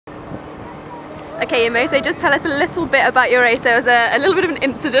Okay, Imo, so just tell us a little bit about your race. There was a little bit of an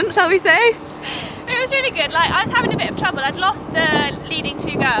incident, shall we say? It was really good. Like, I was having a bit of trouble. I'd lost the leading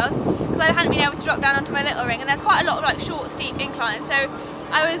two girls because I hadn't been able to drop down onto my little ring, and there's quite a lot of like short, steep inclines. So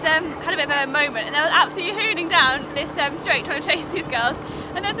I was had a bit of a moment, and I was absolutely hooning down this straight trying to chase these girls.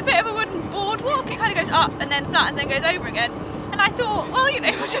 And there's a bit of a wooden boardwalk. It kind of goes up and then flat and then goes over again. And I thought, well, you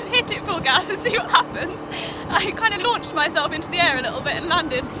know, we'll just hit it full gas and see what happens. I kind of launched myself into the air a little bit and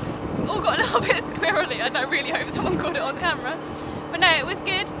landed. All got a little bit squirrely, and I really hope someone caught it on camera. But no, it was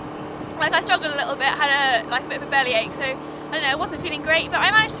good. Like, I struggled a little bit, had a bit of a bellyache, so I don't know, I wasn't feeling great, but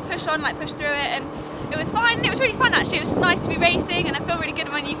I managed to push on, push through it, and it was fine. And it was really fun actually. It was just nice to be racing, and I feel really good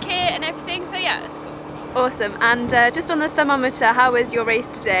in my new kit and everything. So yeah, it's cool. Awesome. And just on the thermometer, how was your race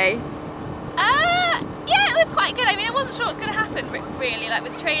today? Yeah, it was quite good. I mean, I wasn't sure what was going to happen really. Like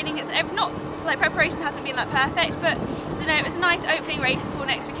with training, it's not like preparation hasn't been perfect, but you know, it was a nice opening race before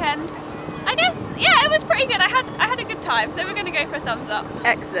next weekend. I guess, yeah, it was pretty good. I had a good time, so we're going to go for a thumbs up.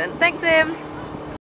 Excellent. Thanks, Em.